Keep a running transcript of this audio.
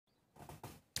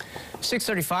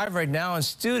6:35 right now, and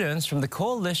students from the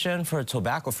Coalition for a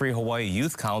Tobacco-Free Hawaii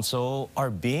Youth Council are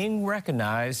being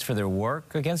recognized for their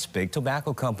work against big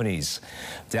tobacco companies.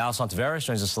 Dallas Ontiveros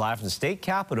joins us live from the state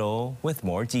capitol with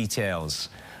more details.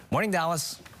 Morning,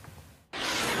 Dallas.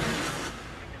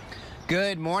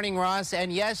 Good morning, Ross.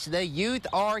 And yes, the youth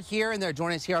are here, and they're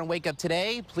joining us here on Wake Up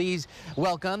Today. Please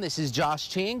welcome. This is Josh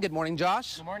Ching. Good morning,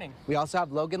 Josh. Good morning. We also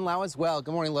have Logan Lau as well.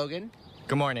 Good morning, Logan.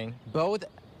 Good morning. Both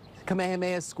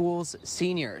Kamehameha Schools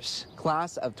seniors,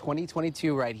 class of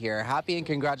 2022 right here. Happy and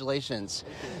congratulations.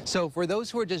 So for those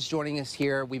who are just joining us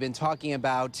here, we've been talking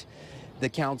about the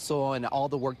council and all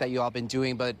the work that you all been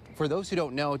doing. But for those who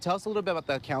don't know, tell us a little bit about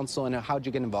the council and how'd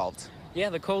you get involved? Yeah,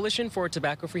 the Coalition for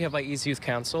Tobacco-Free Hawaii's Youth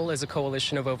Council is a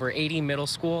coalition of over 80 middle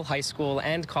school, high school,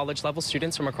 and college-level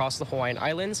students from across the Hawaiian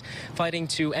Islands fighting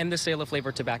to end the sale of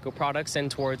flavored tobacco products and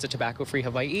towards a tobacco-free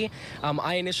Hawaii.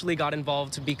 I initially got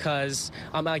involved because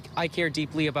I care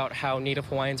deeply about how Native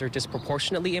Hawaiians are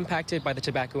disproportionately impacted by the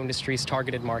tobacco industry's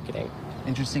targeted marketing.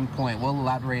 Interesting point. We'll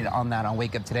elaborate on that on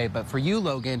Wake Up Today. But for you,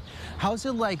 Logan, how's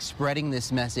it like spreading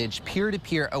this message,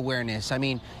 peer-to-peer awareness? I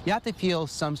mean, you have to feel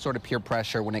some sort of peer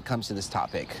pressure when it comes to this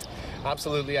topic.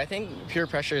 Absolutely. I think peer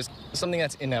pressure is something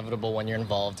that's inevitable when you're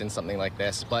involved in something like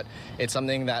this. But it's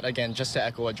something that, again, just to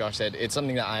echo what Josh said, it's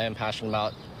something that I am passionate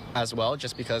about as well,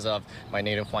 just because of my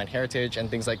Native Hawaiian heritage and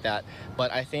things like that.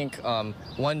 But I think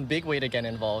one big way to get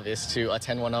involved is to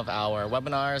attend one of our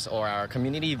webinars or our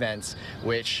community events,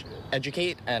 which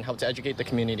educate and help to educate the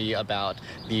community about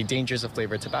the dangers of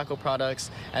flavored tobacco products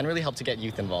and really help to get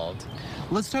youth involved.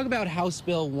 Let's talk about House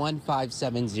Bill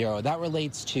 1570. That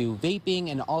relates to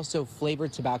vaping and also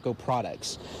flavored tobacco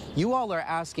products. You all are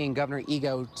asking Governor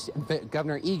Ige,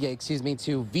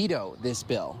 to veto this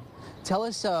bill. Tell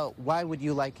us why would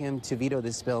you like him to veto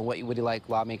this bill, and what would you like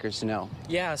lawmakers to know?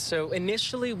 Yeah, so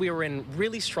initially we were in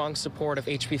really strong support of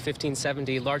HB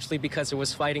 1570, largely because it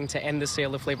was fighting to end the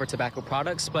sale of flavored tobacco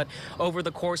products. But over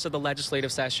the course of the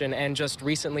legislative session and just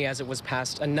recently as it was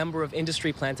passed, a number of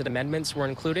industry-planted amendments were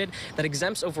included that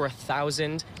exempts over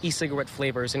 1,000 e-cigarette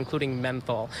flavors, including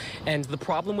menthol. And the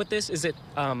problem with this is it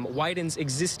widens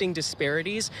existing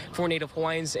disparities for Native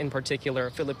Hawaiians in particular,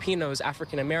 Filipinos,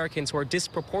 African Americans, who are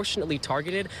disproportionately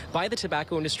targeted by the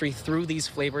tobacco industry through these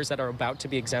flavors that are about to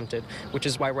be exempted, which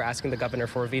is why we're asking the governor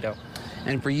for a veto.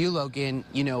 And for you, Logan,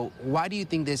 why do you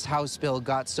think this House bill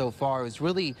got so far? It was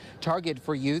really targeted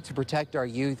for youth, to protect our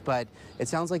youth, but it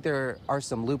sounds like there are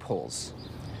some loopholes.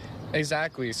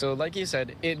 Exactly. So like you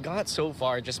said, it got so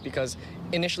far just because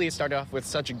initially it started off with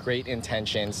such great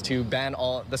intentions to ban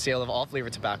the sale of all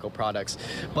flavored tobacco products.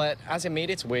 But as it made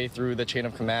its way through the chain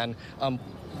of command,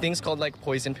 things called like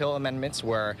poison pill amendments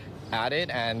were added,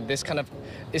 and this kind of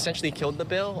essentially killed the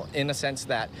bill in a sense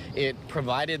that it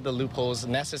provided the loopholes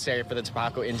necessary for the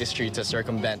tobacco industry to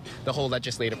circumvent the whole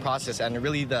legislative process and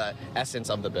really the essence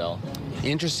of the bill.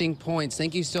 Interesting points.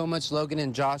 Thank you so much, Logan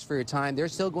and Josh, for your time. They're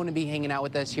still going to be hanging out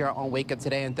with us here on Wake Up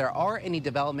Today, and if there are any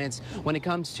developments when it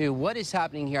comes to what is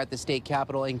happening here at the state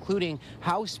capitol, including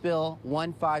House Bill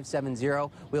 1570,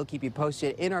 we'll keep you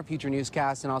posted in our future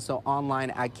newscasts and also online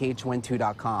at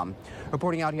KH12.com.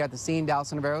 Reporting out here at the scene,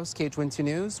 Dallas Ontiveros, KH12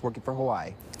 News, working for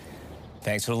Hawaii.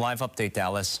 Thanks for the live update,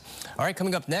 Dallas. All right,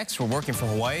 coming up next, we're working for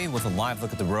Hawaii with a live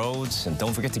look at the roads. And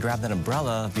don't forget to grab that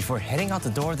umbrella before heading out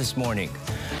the door this morning.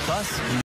 Plus,